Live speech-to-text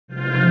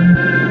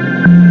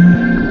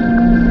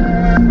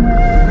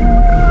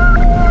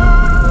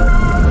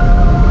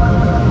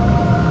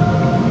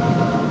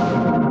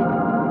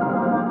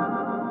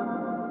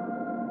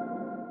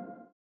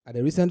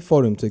recent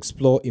forum to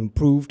explore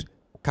improved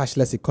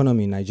cashless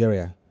economy in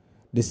Nigeria,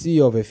 the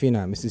CEO of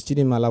EFiNA, Mrs.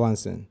 Chidinma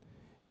Lawanson,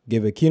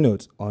 gave a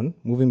keynote on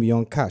moving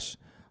beyond cash,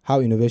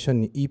 how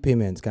innovation in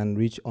e-payments can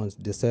reach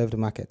underserved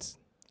markets.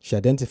 She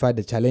identified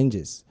the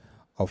challenges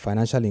of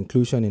financial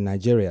inclusion in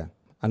Nigeria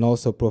and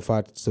also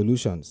proffered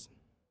solutions.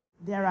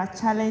 There are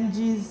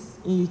challenges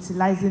in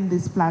utilizing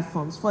these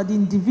platforms for the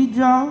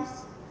individuals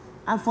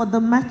and for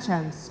the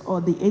merchants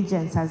or the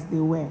agents as they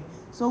were.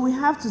 So we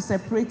have to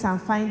separate and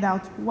find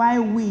out why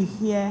we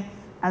here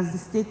as the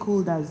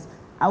stakeholders,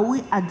 are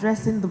we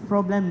addressing the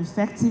problem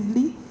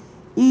effectively?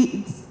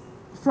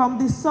 From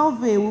the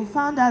survey, we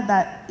found out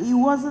that it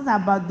wasn't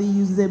about the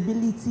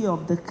usability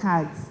of the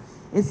cards.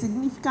 A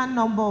significant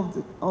number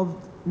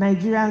of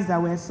Nigerians that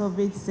were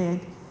surveyed said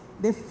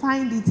they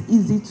find it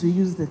easy to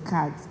use the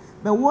cards.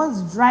 But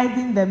what's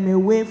driving them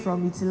away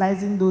from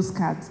utilizing those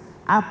cards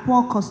are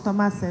poor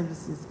customer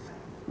services.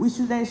 We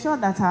should ensure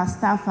that our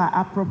staff are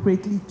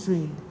appropriately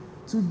trained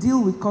to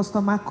deal with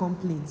customer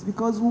complaints,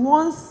 because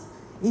once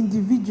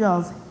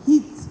individuals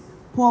hit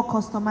poor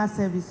customer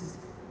services,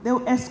 they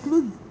will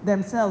exclude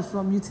themselves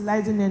from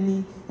utilizing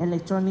any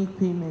electronic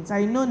payments.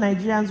 I know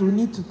Nigerians will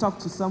need to talk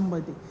to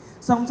somebody.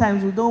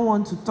 Sometimes we don't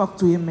want to talk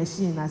to a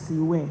machine, as it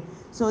were.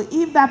 So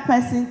if that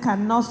person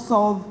cannot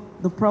solve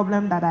the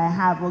problem that I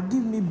have or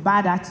give me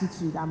bad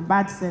attitude and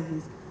bad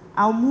service,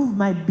 I'll move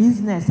my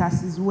business,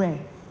 as it were,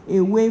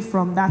 away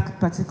from that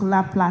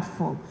particular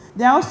platform.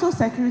 There are also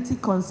security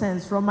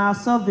concerns. From our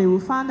survey, we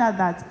found out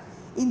that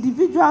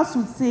individuals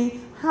would say,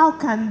 how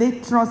can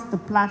they trust the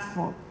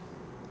platform?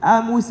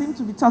 We seem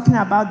to be talking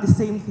about the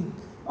same thing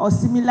or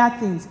similar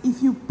things.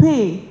 If you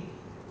pay,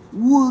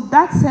 will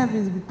that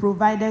service be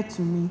provided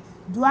to me?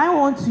 Do I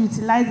want to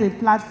utilize a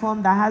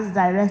platform that has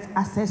direct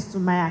access to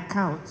my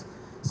account?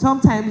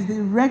 Sometimes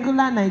the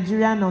regular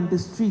Nigerian on the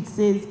street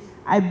says,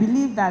 I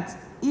believe that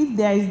if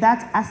there is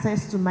that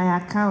access to my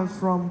account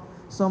from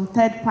some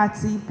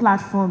third-party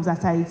platforms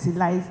that I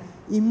utilize,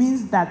 it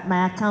means that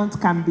my account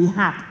can be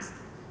hacked.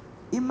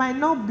 It might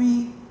not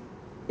be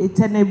a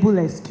tenable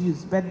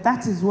excuse, but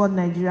that is what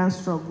Nigerians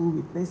struggle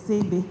with. They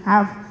say they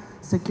have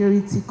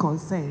security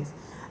concerns.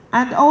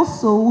 And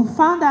also, we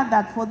found out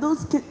that for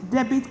those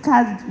debit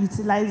card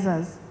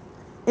utilizers,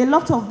 a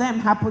lot of them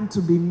happen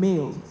to be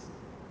males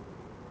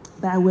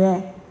that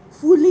were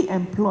fully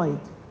employed.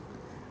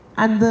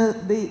 And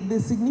the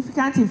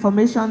significant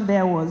information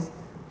there was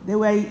they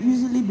were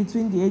usually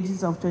between the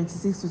ages of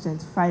 26 to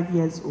 25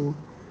 years old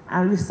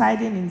and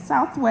residing in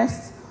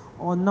southwest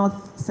or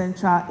north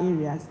central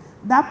areas.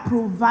 That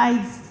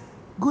provides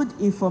good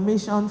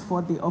information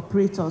for the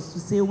operators to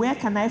say, where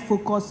can I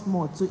focus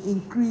more to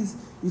increase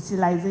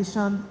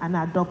utilization and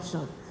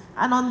adoption?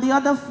 And on the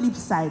other flip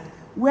side,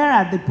 where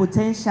are the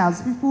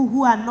potentials? People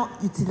who are not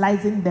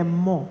utilizing them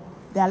more,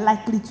 they are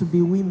likely to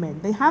be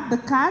women. They have the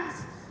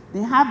cards,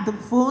 they have the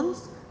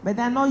phones, but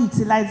they're not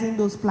utilizing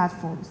those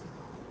platforms.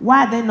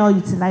 Why are they not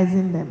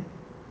utilizing them?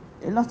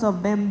 A lot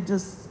of them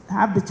just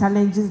have the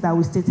challenges that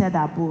we stated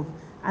above.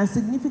 And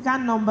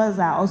significant numbers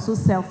are also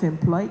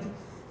self-employed.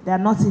 They are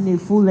not in a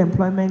full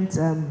employment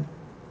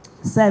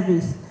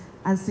service.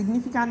 And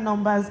significant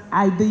numbers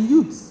are the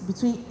youths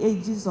between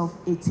ages of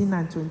 18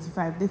 and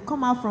 25. They've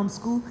come out from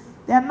school.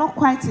 They are not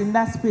quite in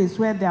that space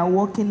where they are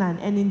working and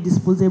earning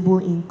disposable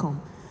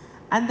income.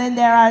 And then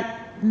there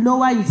are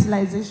lower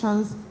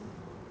utilizations.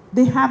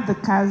 They have the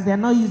cars. They're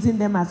not using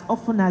them as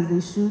often as they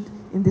should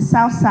in the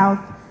South-South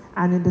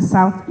and in the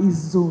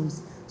Southeast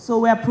zones. So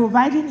we're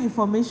providing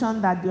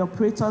information that the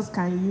operators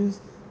can use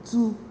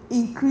to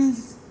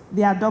increase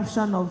the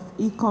adoption of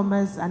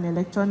e-commerce and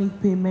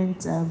electronic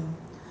payment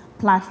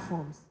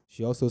platforms.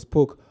 She also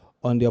spoke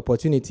on the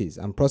opportunities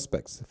and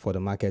prospects for the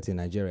market in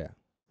Nigeria.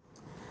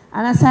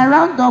 And as I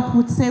round up,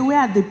 would say, where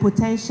are the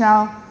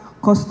potential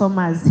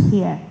customers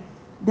here?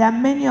 There are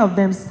many of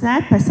them.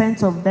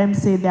 9% of them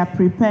say they are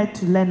prepared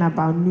to learn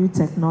about new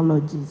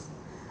technologies.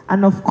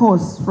 And of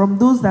course, from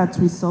those that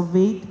we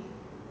surveyed,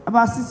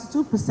 about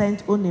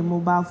 62% own a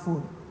mobile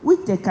phone,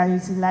 which they can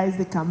utilize.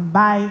 They can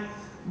buy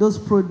those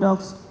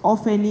products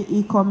off any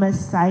e-commerce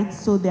site,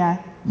 so they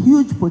are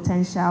huge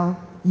potential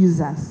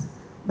users.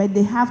 But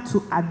they have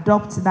to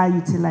adopt that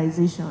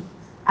utilization.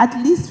 At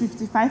least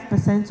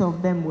 55%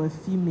 of them were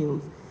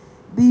females.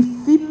 The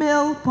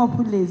female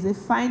populace, they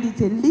find it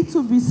a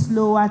little bit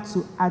slower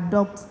to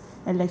adopt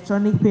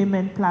electronic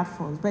payment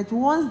platforms. But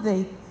once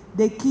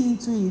they key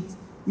into it,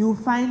 you'll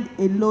find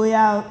a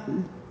loyal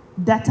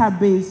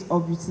database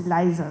of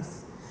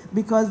utilizers,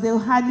 because they'll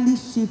hardly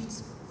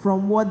shift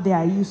from what they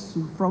are used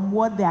to, from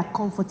what they are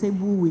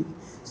comfortable with.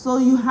 So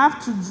you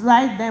have to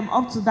drive them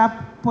up to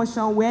that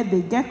portion where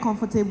they get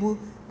comfortable,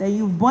 then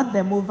you bought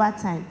them over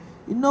time.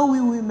 You know, we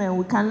women,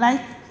 we can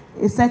like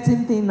a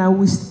certain thing and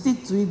we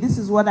stick to it. This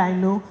is what I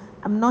know.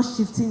 I'm not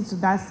shifting to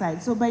that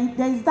side. So but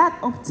there is that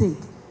uptake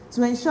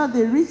to ensure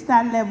they reach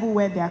that level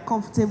where they are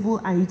comfortable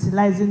and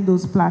utilizing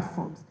those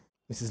platforms.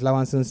 Mrs.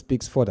 Lawanson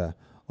speaks further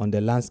on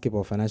the landscape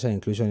of financial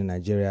inclusion in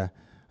Nigeria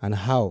and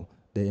how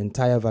the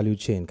entire value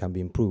chain can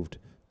be improved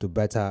to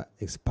better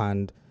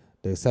expand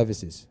the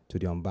services to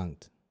the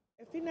unbanked.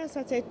 EFiNA EFiNA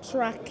started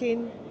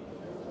tracking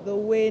the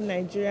way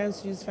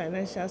Nigerians use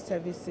financial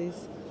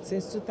services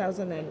since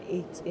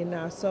 2008 in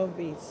our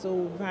surveys. So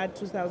we've had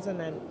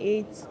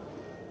 2008,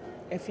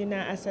 EFiNA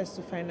access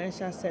to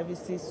financial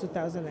services,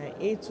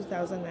 2008,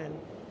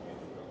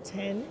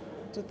 2010,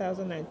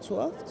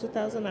 2012,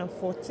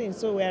 2014.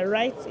 So we're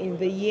right in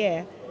the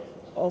year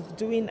of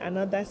doing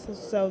another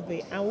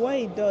survey. And what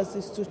it does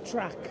is to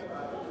track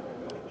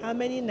how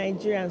many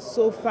Nigerians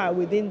so far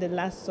within the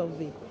last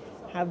survey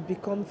have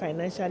become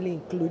financially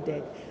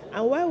included.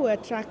 And while we're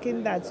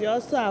tracking that, you're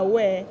also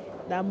aware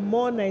that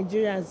more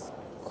Nigerians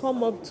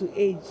come up to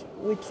age.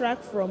 We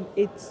track from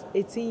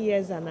 18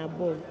 years and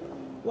above.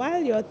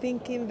 While you're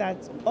thinking that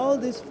all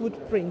these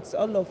footprints,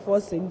 all of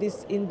us in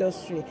this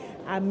industry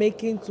are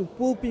making to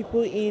pull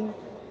people in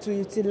to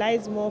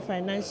utilize more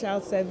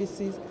financial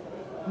services,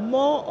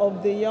 more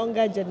of the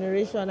younger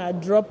generation are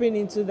dropping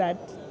into that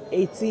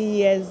 18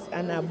 years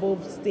and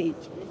above stage.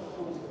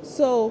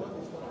 So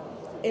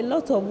a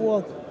lot of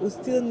work will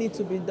still need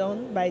to be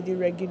done by the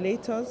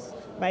regulators,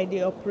 by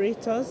the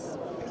operators,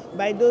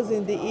 by those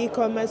in the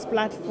e-commerce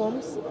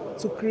platforms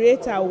to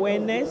create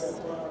awareness,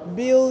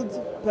 build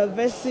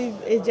pervasive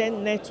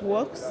agent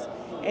networks,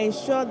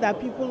 ensure that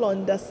people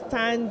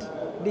understand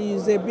the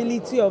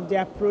usability of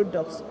their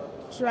products,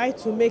 try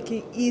to make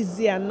it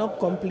easy and not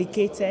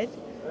complicated,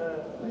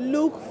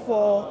 look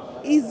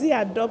for easy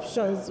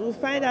adoptions. We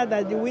find out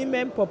that the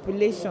women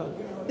population,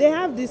 they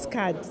have these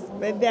cards,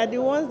 but they are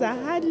the ones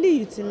that hardly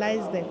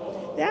utilize them.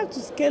 They have to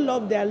scale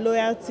up their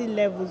loyalty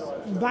levels,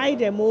 buy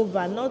them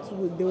over, not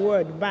with the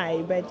word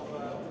buy, but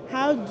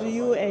how do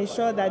you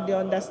ensure that they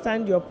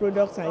understand your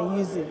products and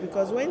use it?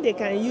 Because when they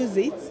can use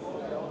it,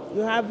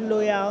 you have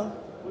loyal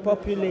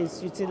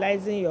populace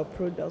utilizing your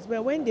products.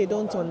 But when they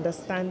don't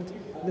understand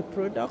the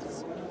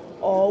products,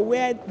 or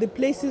where the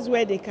places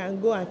where they can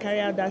go and carry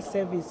out that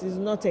service is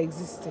not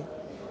existing,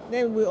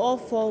 then we all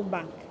fall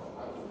back.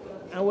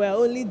 And we're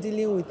only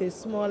dealing with a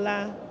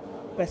smaller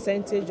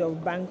percentage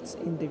of banked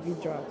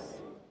individuals.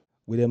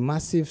 With a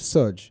massive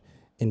surge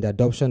in the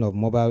adoption of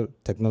mobile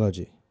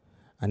technology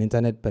and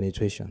internet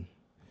penetration,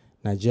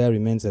 Nigeria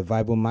remains a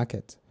viable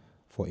market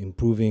for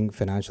improving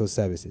financial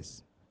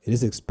services. It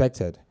is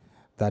expected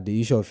that the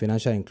issue of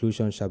financial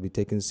inclusion shall be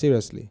taken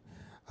seriously,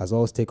 as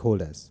all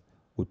stakeholders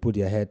would put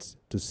their heads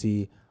to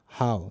see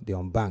how the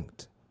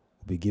unbanked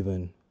will be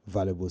given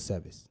valuable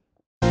service.